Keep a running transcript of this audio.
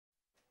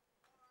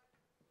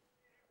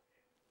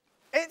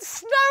It's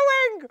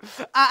snowing!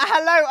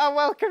 Hello and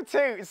welcome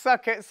to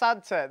Suck It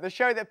Santa, the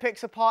show that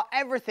picks apart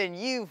everything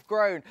you've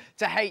grown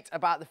to hate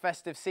about the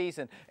festive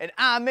season in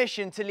our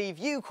mission to leave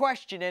you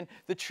questioning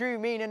the true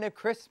meaning of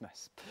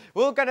Christmas.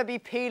 We're going to be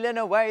peeling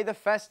away the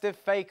festive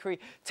fakery,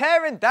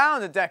 tearing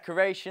down the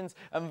decorations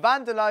and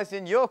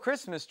vandalising your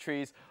Christmas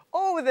trees,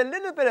 all with a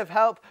little bit of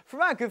help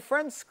from our good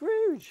friend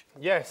Scrooge.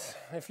 Yes,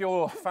 if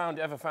you're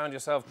ever found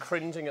yourself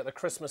cringing at the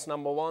Christmas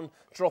 #1,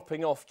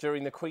 dropping off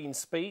during the Queen's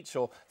speech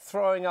or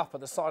throwing up at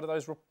the sight of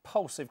those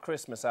repulsive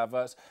Christmas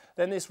adverts,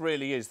 then this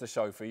really is the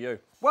show for you.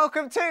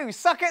 Welcome to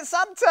Suck It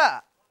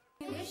Santa!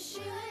 We wish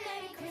you a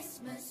Merry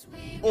Christmas.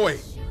 Oi,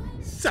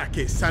 Suck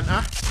It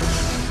Santa!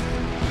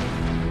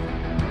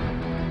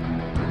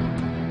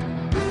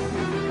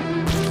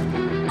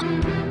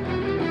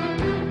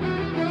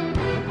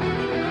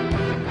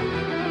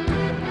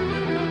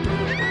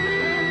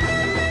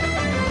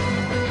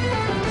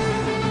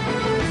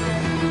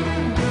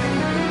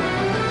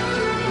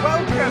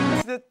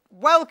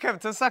 Welcome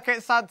to Suck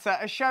It Santa,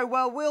 a show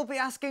where we'll be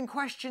asking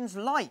questions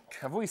like...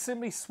 Have we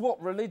simply swapped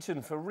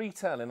religion for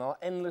retail in our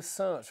endless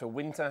search for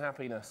winter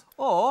happiness?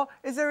 Or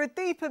is there a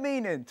deeper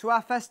meaning to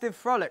our festive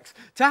frolics?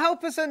 To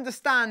help us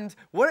understand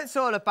what it's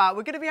all about,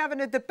 we're going to be having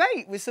a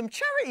debate with some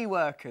charity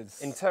workers.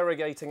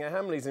 Interrogating a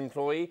Hamleys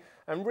employee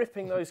and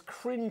ripping those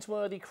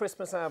cringe-worthy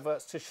Christmas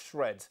adverts to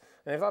shreds.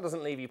 And if that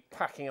doesn't leave you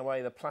packing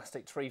away the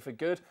plastic tree for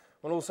good,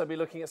 we'll also be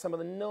looking at some of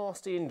the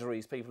nasty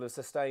injuries people have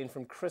sustained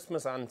from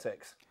Christmas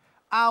antics.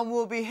 And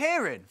we'll be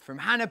hearing from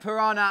Hannah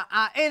Pirana,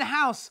 our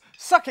in-house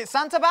Suck It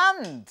Santa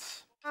band.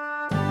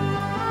 Oh,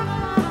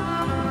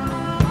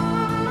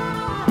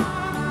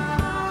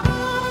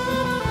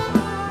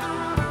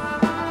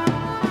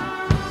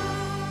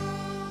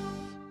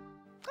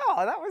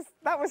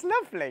 that was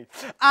lovely.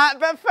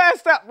 But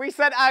first up, we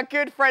sent our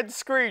good friend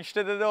Scrooge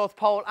to the North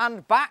Pole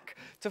and back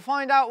to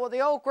find out what the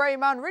old grey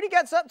man really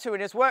gets up to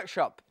in his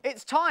workshop.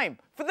 It's time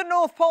for the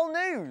North Pole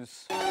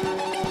News.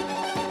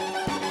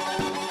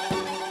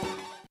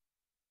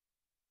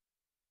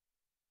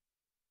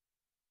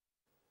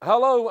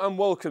 Hello and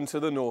welcome to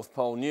the North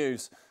Pole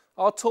News.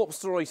 Our top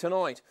story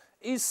tonight,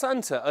 is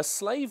Santa a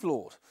slave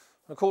lord?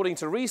 According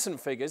to recent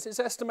figures, it's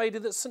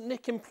estimated that St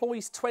Nick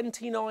employs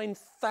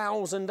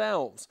 29,000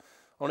 elves.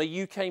 On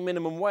a UK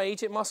minimum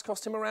wage, it must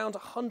cost him around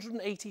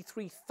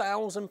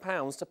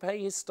 £183,000 to pay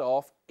his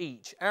staff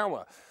each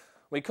hour.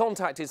 We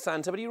contacted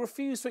Santa, but he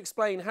refused to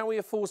explain how he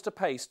affords to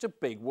pay such a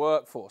big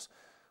workforce.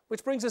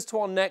 Which brings us to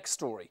our next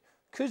story.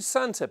 Could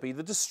Santa be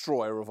the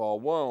destroyer of our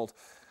world?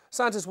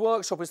 Santa's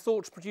workshop is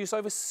thought to produce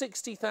over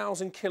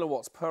 60,000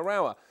 kilowatts per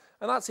hour,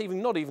 and that's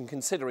not even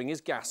considering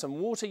his gas and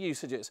water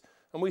usages.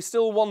 And we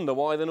still wonder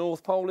why the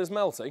North Pole is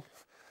melting.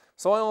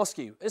 So I ask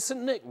you, is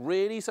St Nick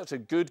really such a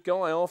good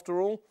guy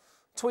after all?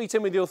 Tweet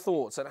in with your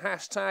thoughts at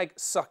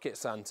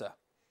 #SuckItSanta.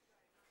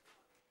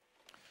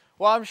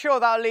 Well, I'm sure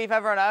that'll leave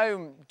everyone at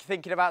home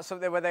thinking about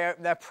something where they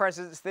open their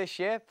presents this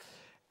year.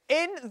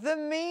 In the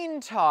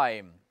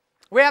meantime,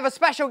 we have a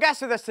special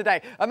guest with us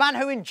today, a man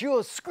who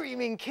endures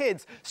screaming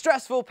kids,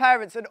 stressful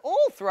parents and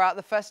all throughout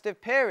the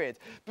festive period.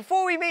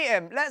 Before we meet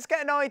him, let's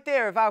get an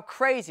idea of how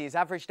crazy his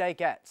average day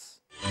gets.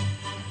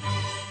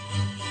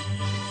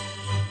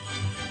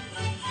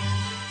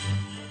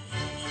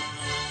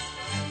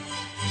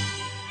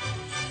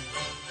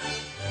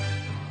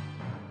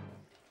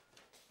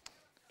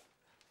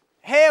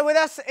 Here with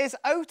us is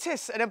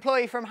Otis, an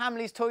employee from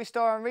Hamleys Toy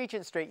Store on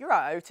Regent Street. You're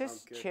right,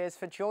 Otis. Cheers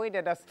for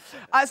joining us.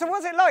 So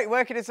what's it like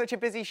working in such a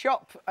busy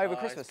shop over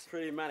Christmas? It's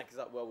pretty manic. It's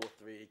like World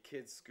War III.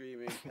 Kids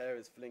screaming,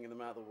 parents flinging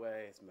them out of the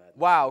way. It's mad.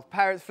 Wow,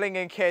 parents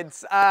flinging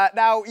kids.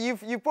 Now,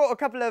 you've brought a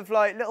couple of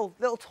like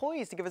little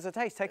toys to give us a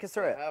taste. Take us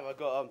through it. I've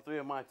got 3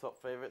 of my top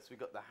favourites. We've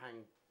got the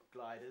hang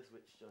gliders,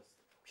 which just...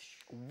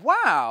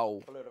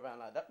 Wow! Followed around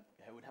like that.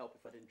 It would help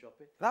if I didn't drop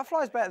it. That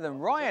flies better than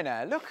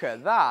Ryanair. Look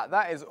at that.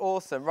 That is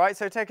awesome. Right,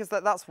 so take us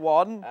that's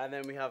one. And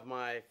then we have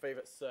my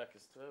favourite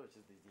circus toy, which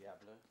is the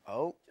Diablo.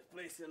 Oh. Just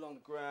place it along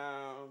the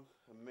ground.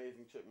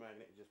 Amazing trick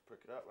magnet. You just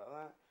prick it up like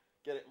that.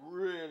 Get it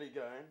really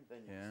going.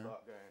 Then you can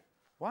start going.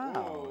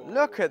 Wow! Ooh.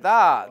 Look at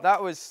that.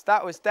 That was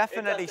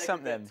definitely it does take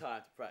something. A bit of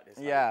time to practice.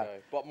 Yeah.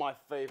 But my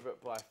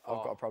favourite by far.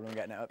 I've got a problem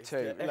getting it up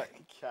too. Look,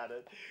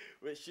 cannon,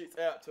 which shoots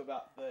out to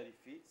about 30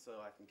 feet, so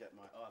I can get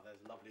my. Oh,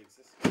 there's a lovely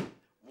existence.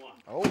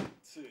 1,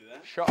 2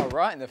 there. Shot her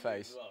right in the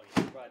face. Well,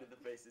 right in the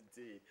face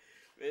indeed.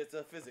 It's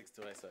a physics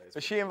toy, so.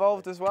 Is she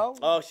involved as well?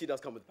 Oh, she does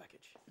come with the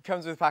package.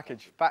 Comes with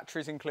package,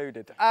 batteries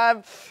included.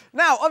 Now,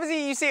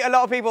 obviously, you see a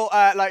lot of people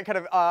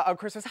on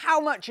Christmas. How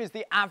much is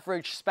the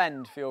average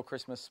spend for your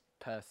Christmas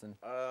person?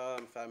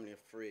 Family of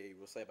 3,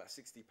 we'll say about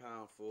 £60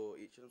 for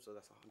each of them, so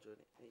that's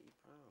 £180.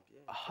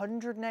 Yeah.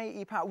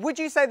 £180. Would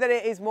you say that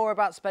it is more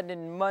about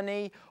spending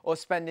money or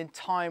spending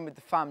time with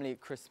the family at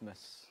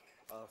Christmas?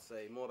 I'll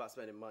say more about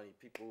spending money.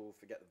 People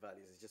forget the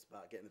values. It's just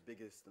about getting the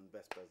biggest and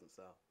best presents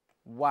out.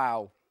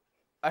 Wow.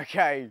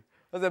 Okay.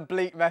 There's a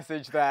bleak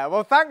message there.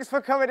 Well, thanks for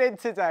coming in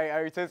today,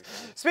 Otis.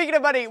 Speaking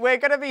of money, we're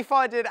going to be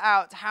finding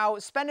out how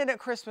spending at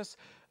Christmas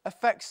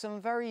affects some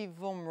very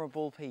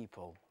vulnerable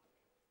people.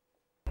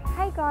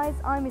 Hey guys,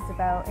 I'm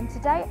Isabel and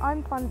today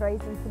I'm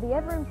fundraising for the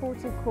ever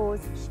important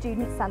cause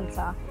Student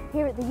Santa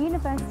here at the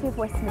University of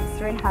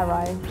Westminster in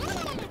Harrow.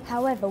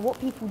 However, what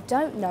people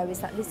don't know is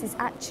that this is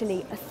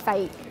actually a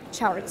fake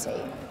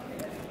charity.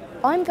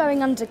 I'm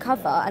going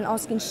undercover and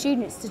asking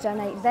students to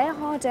donate their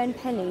hard-earned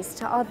pennies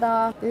to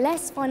other,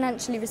 less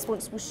financially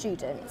responsible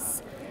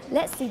students.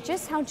 Let's see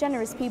just how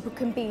generous people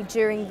can be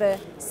during the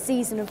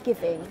season of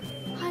giving.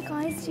 Hi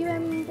guys, do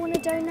you want to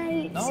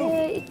donate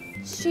to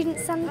Student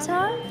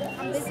Santa?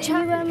 Do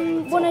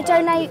you want to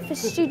donate for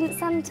Student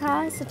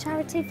Santa? It's a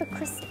charity for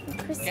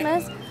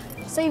Christmas.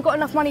 So you've got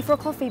enough money for a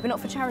coffee but not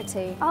for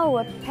charity? Oh,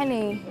 a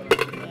penny.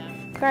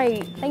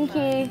 Great, thank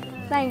you.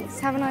 Thanks,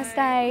 have a nice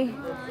day.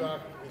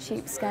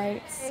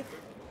 Cheapskates.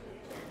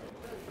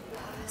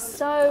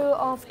 So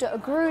after a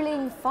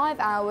grueling 5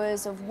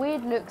 hours of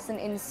weird looks and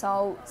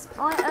insults,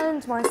 I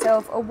earned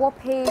myself a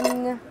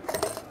whopping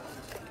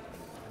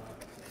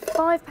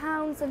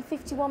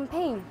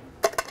 £5.51.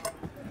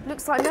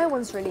 Looks like no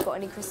one's really got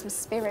any Christmas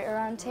spirit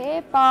around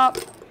here,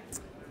 but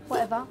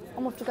whatever.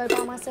 I'm off to go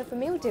buy myself a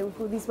meal deal with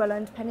all these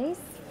well-earned pennies.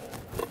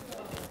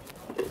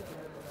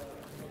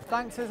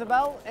 Thanks,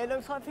 Isabel. It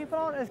looks like people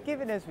aren't as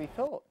giving as we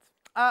thought.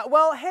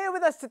 Well, here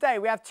with us today,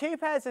 we have two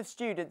pairs of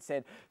students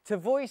in to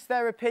voice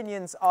their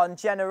opinions on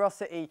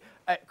generosity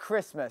at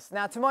Christmas.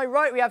 Now, to my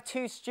right, we have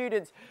two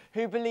students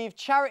who believe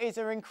charities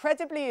are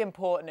incredibly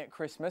important at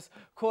Christmas,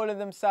 calling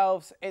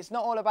themselves, "It's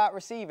not all about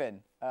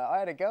receiving." I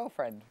had a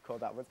girlfriend called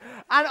that once.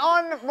 And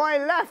on my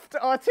left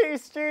are two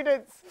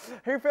students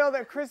who feel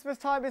that Christmas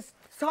time is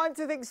time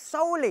to think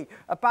solely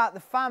about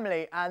the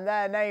family, and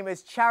their name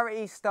is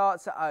Charity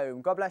Starts at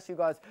Home. God bless you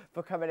guys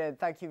for coming in.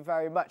 Thank you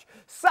very much.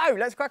 So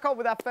let's crack on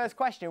with our first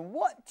question.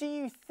 What do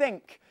you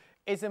think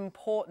is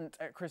important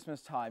at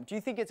Christmas time? Do you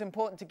think it's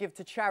important to give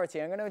to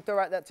charity? I'm going to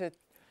direct that to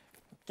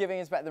giving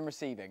is better than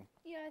receiving.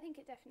 Yeah, I think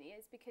it definitely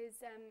is,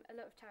 because a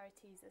lot of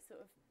charities are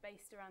sort of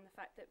based around the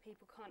fact that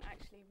people can't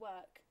actually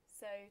work.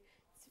 So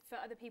for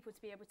other people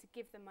to be able to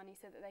give them money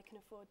so that they can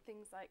afford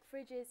things like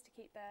fridges to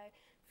keep their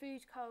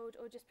food cold,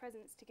 or just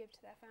presents to give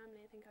to their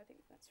family, I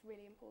think that's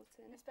really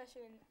important.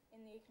 Especially in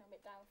the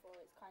economic downfall,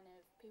 it's kind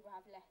of, people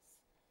have less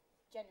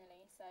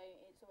generally, so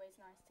it's always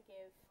nice to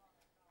give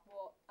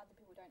what other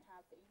people don't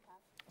have that you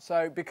have.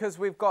 So because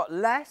we've got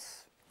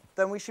less,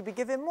 then we should be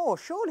giving more,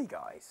 surely,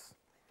 guys?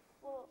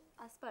 Well,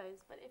 I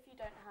suppose, but if you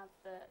don't have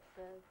the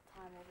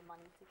time or the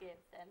money to give,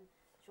 then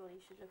surely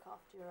you should look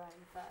after your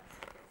own first,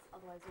 because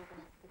otherwise you're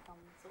going to become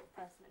the sort of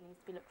person that needs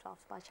to be looked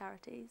after by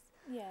charities.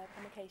 Yeah,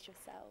 and case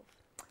yourself.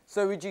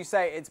 So would you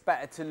say it's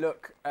better to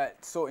look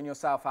at sorting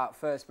yourself out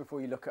first before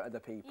you look at other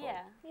people?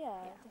 Yeah.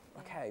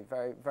 Okay,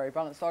 very, very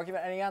balanced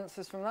argument. Any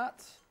answers from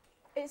that?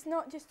 it's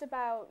not just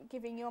about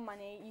giving your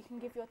money, you can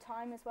give your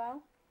time as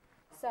well.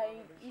 So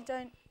you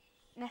don't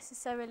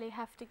necessarily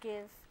have to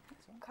give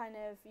kind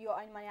of your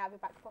own money out of your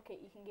back pocket.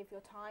 You can give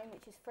your time,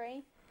 which is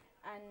free.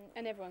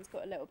 And everyone's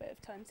got a little bit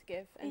of time to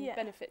give, and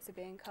benefits are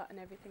being cut and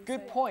everything.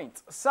 Good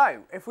point.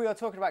 So, if we are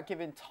talking about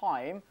giving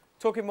time,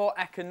 talking more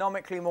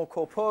economically, more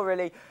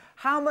corporeally,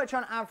 how much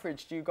on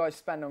average do you guys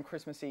spend on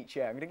Christmas each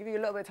year? I'm going to give you a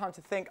little bit of time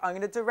to think. I'm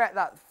going to direct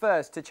that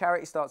first to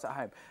Charity Starts at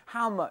Home.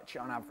 How much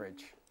on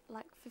average?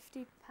 Like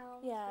 £50?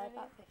 Yeah, maybe?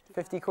 about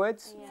 50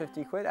 quids? Yeah.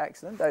 50 quid,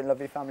 excellent. Don't love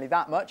your family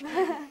that much.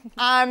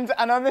 and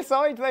on this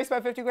side, do they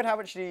spend 50 quid? How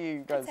much do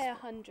you guys? I'd say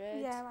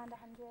 100. Yeah, around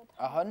 100.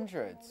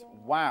 100?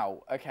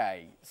 Wow,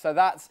 okay. So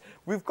that's,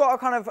 we've got a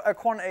kind of a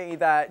quantity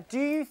there. Do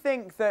you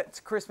think that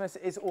Christmas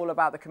is all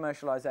about the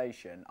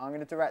commercialisation? I'm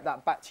going to direct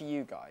that back to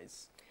you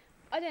guys.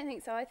 I don't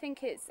think so. I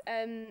think it's,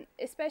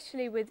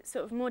 especially with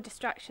sort of more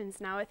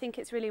distractions now, I think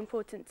it's really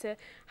important to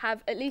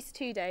have at least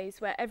 2 days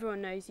where everyone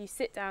knows you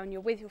sit down,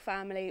 you're with your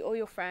family or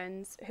your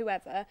friends,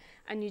 whoever,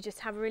 and you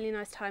just have a really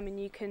nice time, and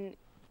you can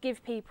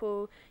give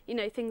people, you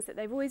know, things that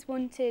they've always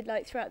wanted,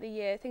 like throughout the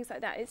year, things like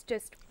that. It's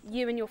just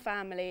you and your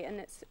family, and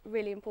it's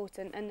really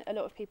important, and a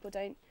lot of people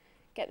don't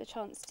get the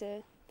chance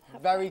to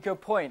have Very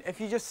good point.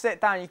 If you just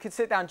sit down, you could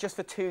sit down just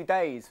for 2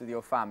 days with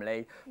your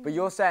family, but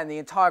you're saying the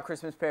entire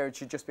Christmas period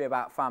should just be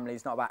about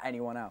families, not about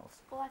anyone else.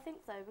 Well, I think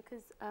so,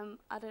 because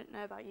I don't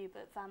know about you,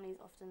 but families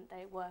often,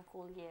 they work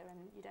all year and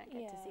you don't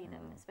get to see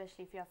them,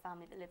 especially if you have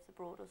family that lives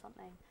abroad or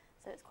something.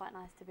 So it's quite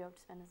nice to be able to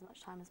spend as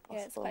much time as possible.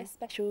 Yeah, it's quite a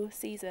special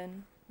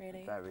season,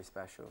 really. Very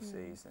special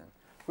season.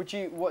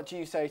 What do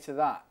you say to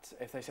that?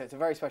 If they say it's a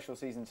very special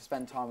season to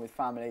spend time with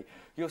family,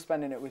 you're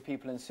spending it with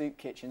people in soup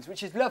kitchens,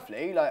 which is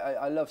lovely. Like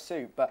I love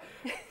soup, but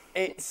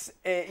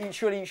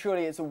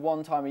surely it's a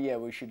one time a year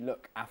we should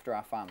look after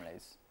our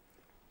families.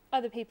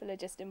 Other people are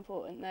just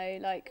important though.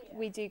 Like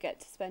we do get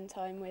to spend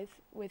time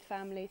with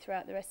family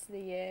throughout the rest of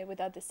the year, with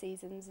other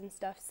seasons and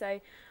stuff.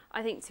 So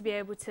I think to be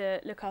able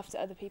to look after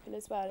other people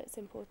as well, it's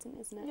important,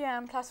 isn't it? Yeah,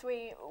 and plus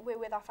we're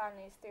with our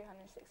families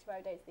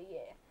 365 days of the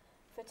year.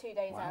 For 2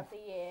 days out of the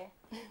year,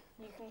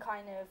 you can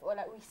kind of, or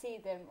like we see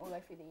them all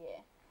over the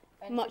year.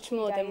 And much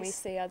more than we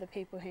see other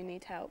people who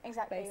need help.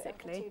 Exactly.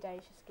 Basically. And for 2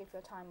 days, just give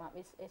your time up.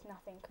 It's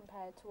nothing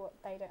compared to what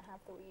they don't have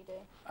that you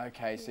do.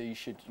 Okay, so you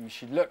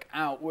should look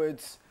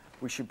outwards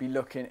we should be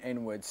looking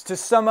inwards. To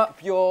sum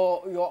up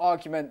your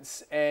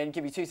arguments and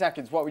give you 2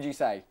 seconds, what would you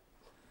say?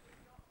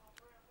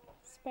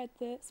 Spread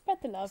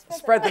the love.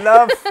 Spread the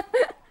love.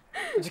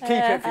 Just keep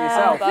it for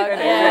yourself.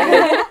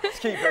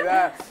 Just keep it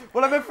there.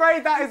 Well, I'm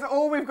afraid that is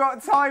all we've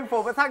got time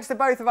for, but thanks to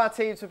both of our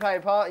teams for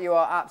playing part. You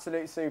are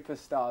absolute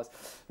superstars.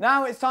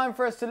 Now it's time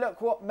for us to look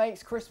what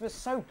makes Christmas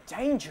so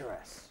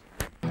dangerous.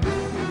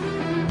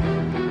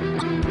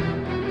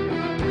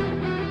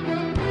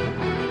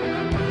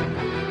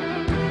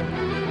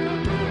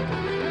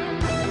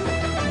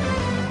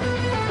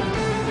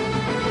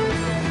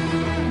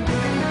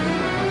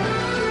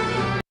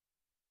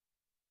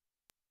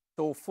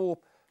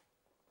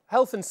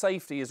 Health and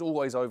safety is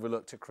always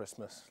overlooked at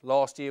Christmas.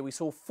 Last year we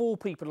saw 4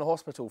 people in the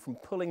hospital from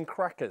pulling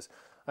crackers,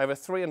 over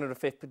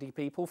 350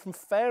 people from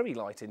fairy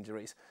light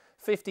injuries,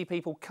 50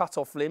 people cut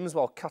off limbs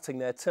while cutting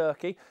their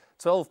turkey,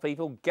 12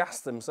 people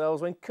gassed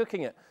themselves when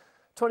cooking it,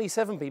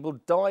 27 people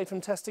died from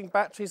testing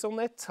batteries on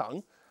their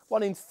tongue,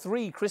 1 in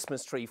 3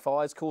 Christmas tree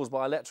fires caused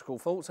by electrical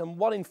faults, and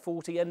 1 in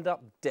 40 end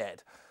up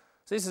dead.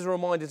 So this is a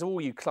reminder to all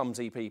you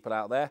clumsy people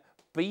out there,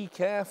 be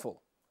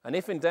careful, and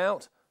if in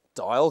doubt,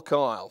 dial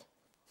Kyle.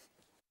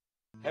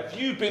 Have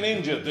you been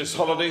injured this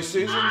holiday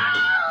season?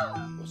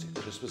 Was it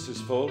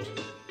Christmas's fault?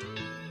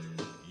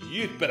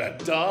 You'd better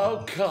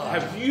dial Kyle.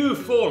 Have you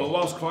fallen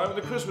whilst climbing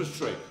the Christmas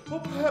tree? Or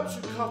perhaps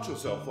you cut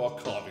yourself while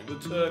carving the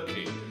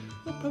turkey?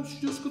 Or perhaps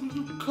you just got a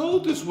little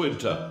cold this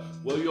winter?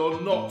 Well,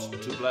 you're not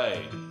to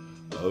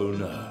blame. Oh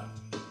no.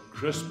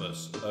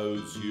 Christmas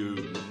owes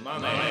you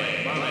money.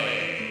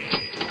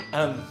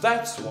 And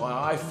that's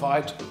why I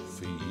fight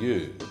for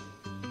you.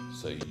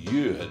 So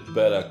you had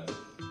better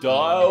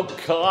dial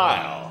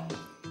Kyle.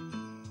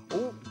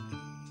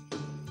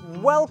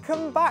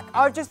 Welcome back.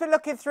 I've just been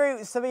looking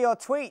through some of your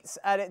tweets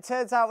and it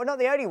turns out we're not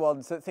the only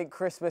ones that think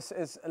Christmas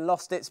has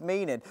lost its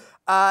meaning.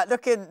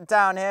 Looking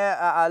down here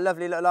at our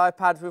lovely little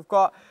iPad, we've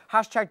got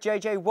hashtag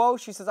JJ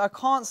Walsh. She says, I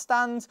can't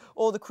stand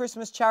all the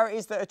Christmas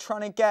charities that are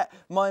trying to get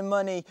my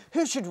money.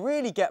 Who should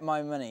really get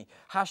my money?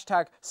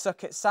 Hashtag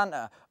Suck It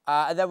Santa.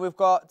 And then we've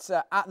got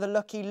at the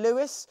Lucky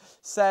Lewis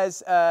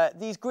says,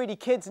 these greedy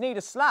kids need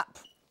a slap.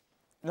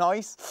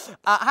 Nice.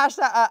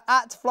 Hashtag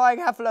at Flying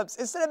Heffalumps.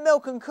 Instead of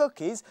milk and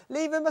cookies,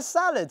 leave him a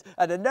salad.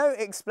 And a note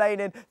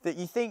explaining that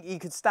you think you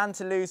could stand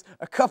to lose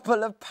a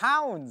couple of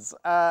pounds.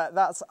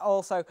 That's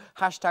also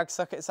hashtag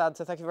Suck It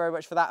Santa. Thank you very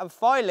much for that. And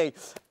finally,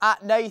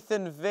 at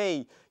Nathan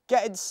V.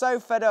 Getting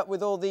so fed up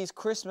with all these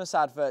Christmas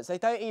adverts. They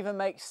don't even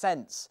make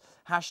sense.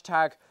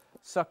 Hashtag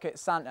Suck It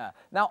Santa.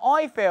 Now,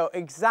 I feel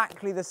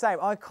exactly the same.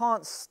 I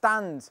can't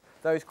stand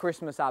those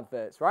Christmas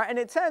adverts, right? And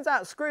it turns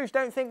out Scrooge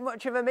don't think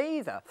much of them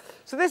either.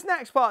 So this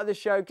next part of the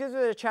show gives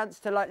us a chance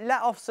to let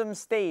off some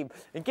steam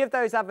and give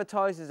those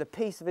advertisers a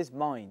piece of his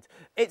mind.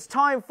 It's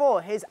time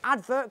for his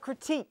advert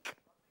critique.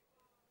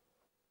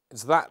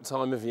 It's that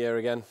time of year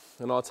again,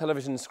 and our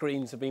television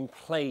screens have been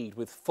plagued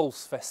with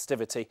false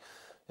festivity.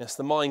 Yes,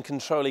 the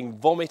mind-controlling,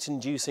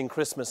 vomit-inducing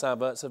Christmas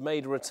adverts have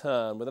made a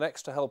return with an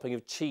extra helping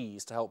of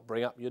cheese to help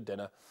bring up your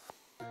dinner.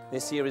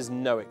 This year is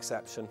no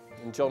exception,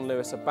 and John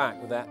Lewis are back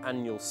with their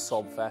annual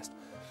sobfest,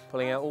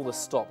 pulling out all the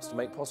stops to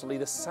make possibly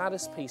the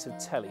saddest piece of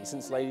telly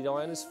since Lady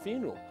Diana's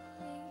funeral.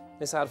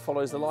 This ad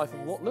follows the life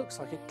of what looks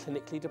like a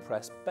clinically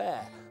depressed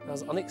bear and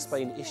has an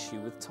unexplained issue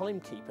with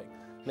timekeeping.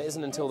 And it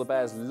isn't until the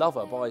bear's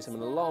lover buys him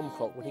an alarm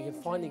clock when he can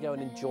finally go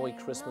and enjoy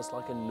Christmas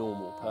like a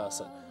normal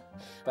person.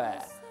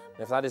 Bear.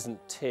 And if that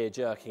isn't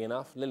tear-jerking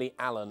enough, Lily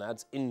Allen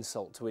adds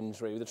insult to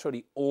injury with a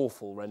truly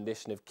awful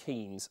rendition of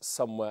Keane's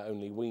Somewhere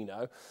Only We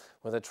Know,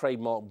 where their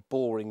trademark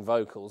boring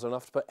vocals are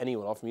enough to put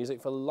anyone off music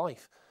for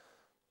life.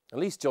 At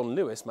least John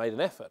Lewis made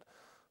an effort.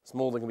 It's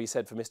more than can be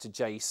said for Mr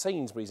J.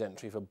 Sainsbury's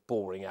entry for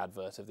boring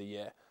advert of the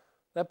year.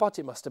 Their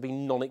budget must have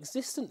been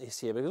non-existent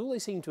this year because all they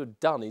seem to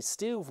have done is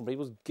steal from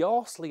people's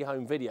ghastly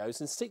home videos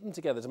and stick them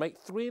together to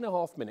make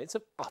 3.5 minutes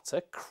of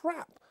utter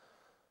crap.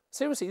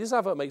 Seriously, this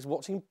advert makes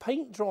watching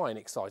paint dry an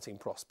exciting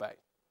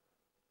prospect.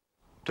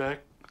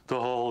 Deck the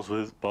halls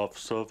with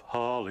buffs of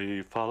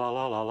holly, fa la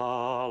la la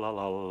la la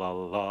la la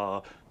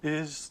la.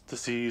 Is the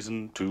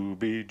season to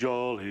be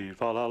jolly,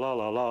 fa la la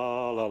la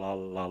la la la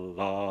la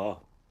la.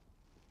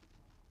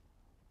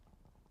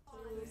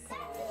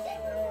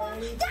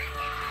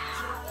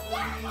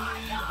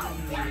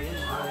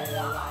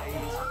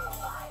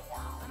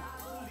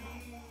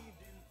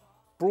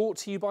 Brought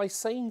to you by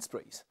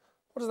Sainsbury's.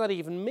 What does that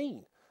even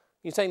mean?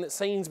 You're saying that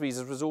Sainsbury's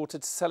has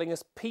resorted to selling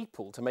us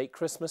people to make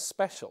Christmas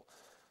special.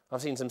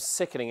 I've seen some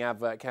sickening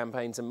advert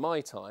campaigns in my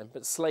time,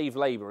 but slave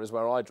labour is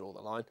where I draw the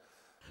line.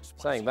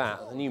 Saying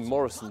that, the new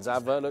Morrison's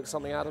advert looks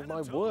something out of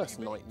my worst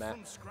nightmare.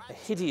 A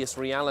hideous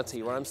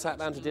reality where I'm sat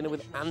down to dinner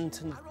with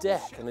Anton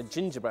Deck and a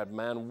gingerbread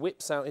man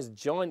whips out his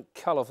giant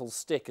colourful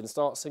stick and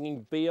starts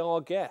singing Be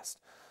Our Guest.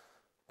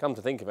 Come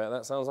to think of it,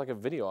 that sounds like a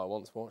video I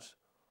once watched.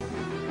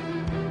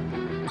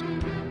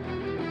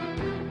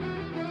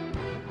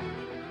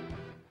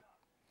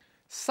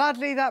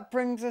 Sadly, that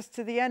brings us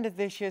to the end of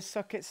this year's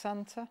Suck It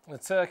Santa. The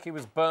turkey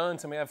was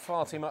burnt and we had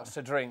far too much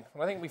to drink.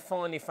 But I think we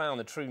finally found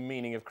the true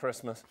meaning of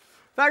Christmas.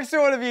 Thanks to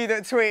all of you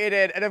that tweeted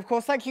in, and of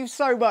course, thank you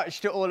so much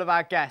to all of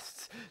our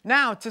guests.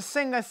 Now, to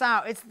sing us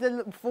out,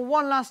 for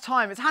one last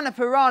time, it's Hannah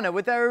Pirana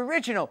with their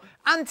original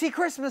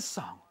anti-Christmas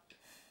song.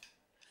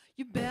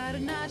 You better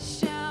not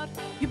shout,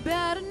 you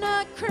better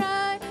not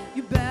cry,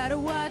 you better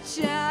watch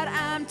out,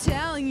 I'm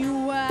telling you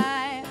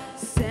why.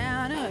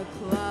 Santa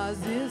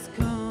Claus is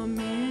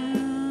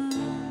coming.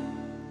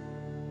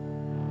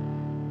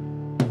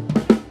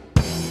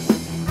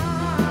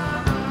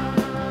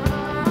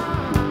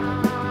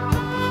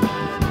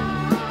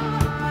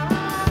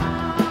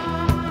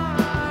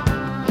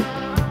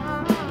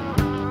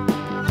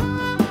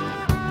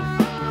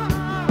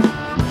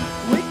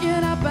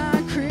 Waking up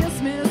on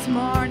Christmas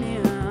morning,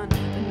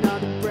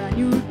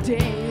 day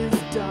is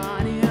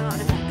dawning.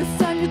 The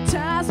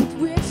sanitized with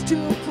which to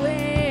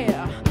play.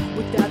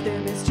 Without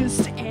them, it's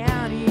just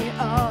any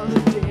other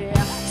day.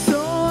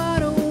 So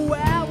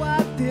unaware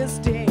what this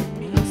day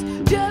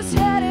means. Just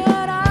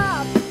heading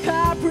off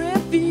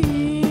corporate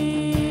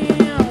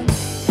fields.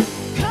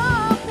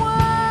 Come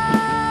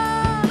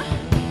on,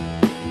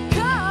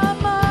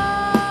 come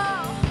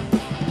on.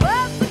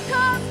 Plastic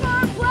cards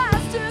for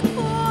plastic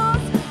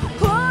fools.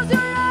 Close your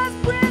eyes,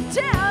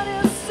 pretend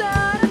it's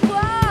Santa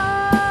Claus.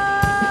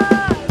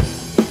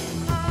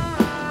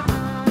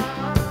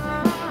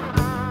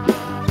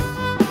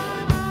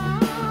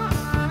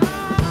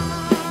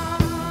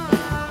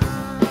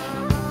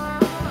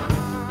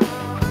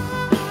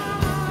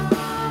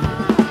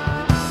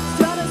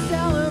 Start our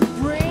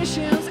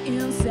celebrations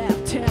in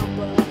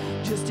September,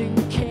 just in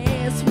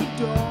case we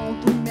don't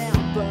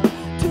remember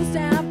to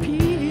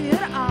stampede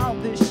all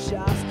the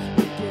shops,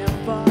 looking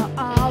for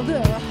all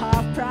the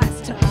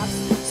half-price tops.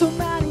 So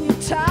many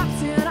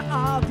tops in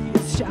all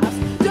these shops.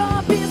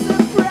 Don't be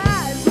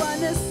surprised when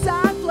the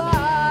song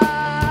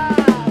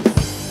flops.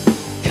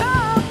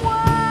 Come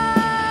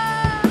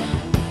on,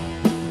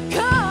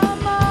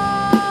 come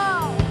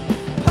on.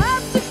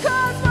 Plastic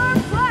cards for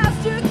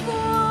plastic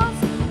fools.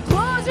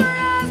 Close your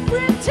eyes,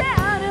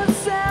 pretend it's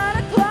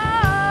Santa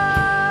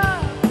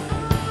Claus.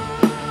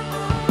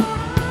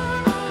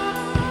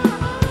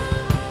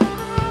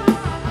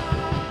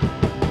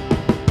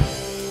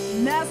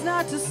 And that's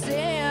not to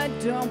say I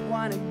don't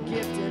want a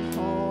gift at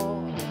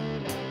home.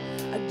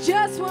 I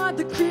just want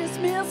the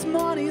Christmas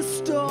money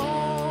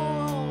stole.